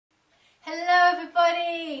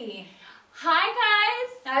Hi guys!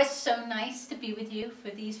 Now it's so nice to be with you for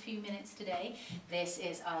these few minutes today. This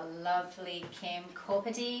is our lovely Kim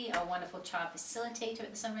Corpedy, our wonderful child facilitator at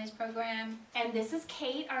the Sunrise program. And this is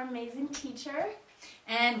Kate, our amazing teacher.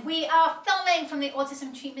 And we are filming from the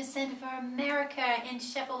Autism Treatment Center for America in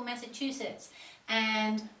Sheffield, Massachusetts.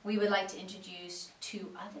 And we would like to introduce two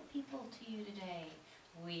other people to you today.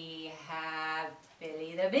 We have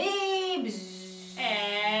Billy the Beebs.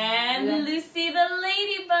 And Lucy the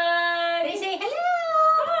Ladybug. They say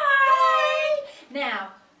hello! Hi! Now,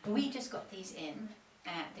 we just got these in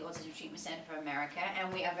at the Autism Treatment Center for America,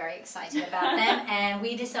 and we are very excited about them. And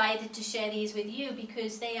we decided to share these with you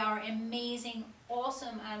because they are amazing,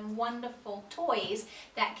 awesome, and wonderful toys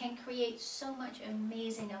that can create so much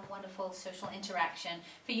amazing and wonderful social interaction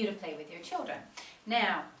for you to play with your children.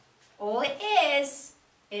 Now, all it is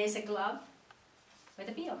a glove with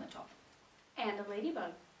a bee on the top. And a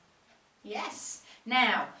ladybug. Yes.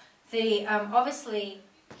 Now, obviously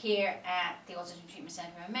here at the Autism Treatment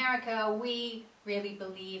Center for America, we really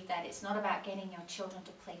believe that it's not about getting your children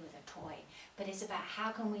to play with a toy, but it's about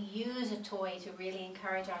how can we use a toy to really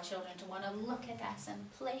encourage our children to want to look at us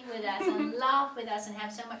and play with us and laugh with us and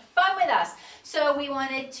have so much fun with us. So we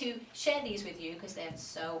wanted to share these with you because they're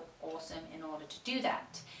so awesome in order to do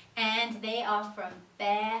that. And they are from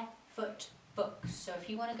Barefoot Books. So if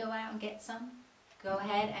you want to go out and get some, go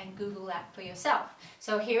ahead and Google that for yourself.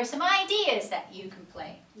 So here are some ideas that you can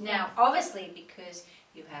play. Now, obviously, because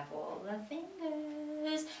you have all the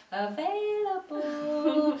fingers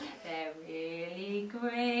available, they're really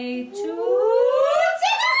great tools.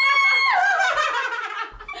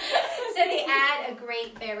 So they add a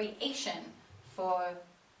great variation for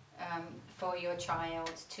your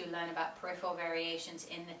child to learn about peripheral variations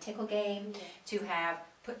in the tickle game, to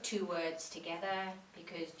put two words together,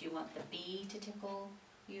 because do you want the bee to tickle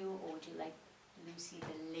you, or would you like Lucy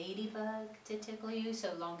the ladybug to tickle you?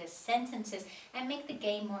 So longer sentences, and make the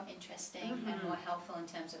game more interesting and more helpful in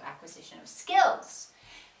terms of acquisition of skills.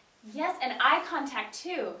 Yes, and eye contact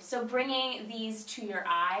too. So bringing these to your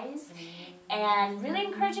eyes and really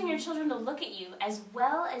encouraging your children to look at you, as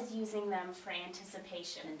well as using them for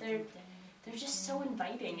anticipation. They're just so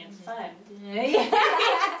inviting and fun.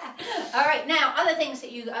 All right, now other games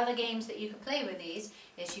that you could play with these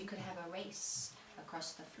is you could have a race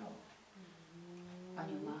across the floor. On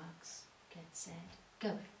your marks, get set,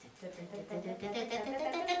 go.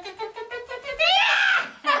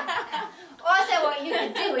 Also, what you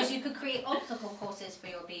could do is you could create obstacle courses for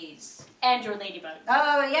your bees. And your ladybugs.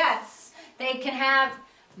 Oh yes, they can have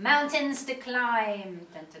mountains to climb,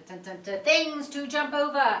 things to jump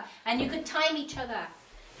over, and you could time each other.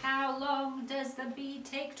 How long does the bee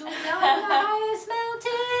take to climb the highest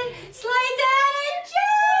mountain? Slide down and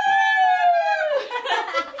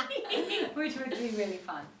jump! Which would be really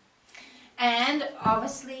fun. And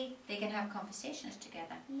obviously, they can have conversations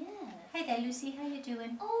together. Yes. Hi there, Lucy. How you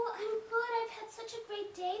doing? Oh, I'm good. I've had such a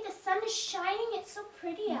great day. The sun is shining. It's so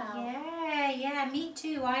pretty out. Yeah, me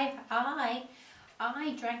too.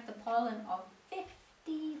 I drank the pollen of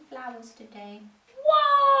 50 flowers today.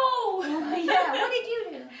 Whoa! Yeah, what did you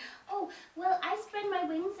do? Oh, well, I spread my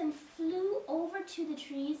wings and flew over to the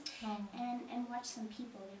trees and watched some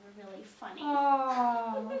people. They were really funny.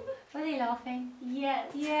 Oh, were they laughing?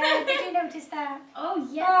 Yes. Yeah, did you notice that? Oh,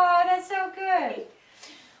 yes. Oh, that's so good.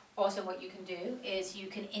 Also, what you can do is you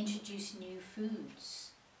can introduce new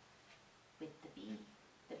foods with the bee.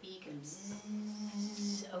 The bee can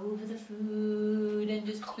bzzz over the food and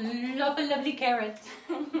just plop a lovely carrot.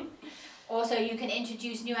 Also, you can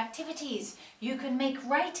introduce new activities. You can make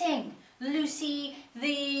writing. Lucy,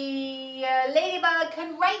 the ladybug,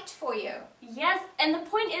 can write for you. Yes, and the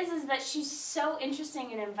point is that she's so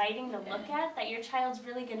interesting and inviting to look at that your child's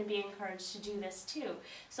really going to be encouraged to do this too.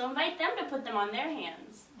 So invite them to put them on their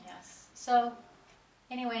hands. Yes. So,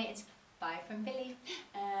 anyway, it's bye from Billy.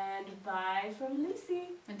 And bye from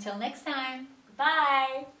Lucy. Until next time.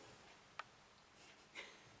 Bye.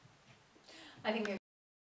 I think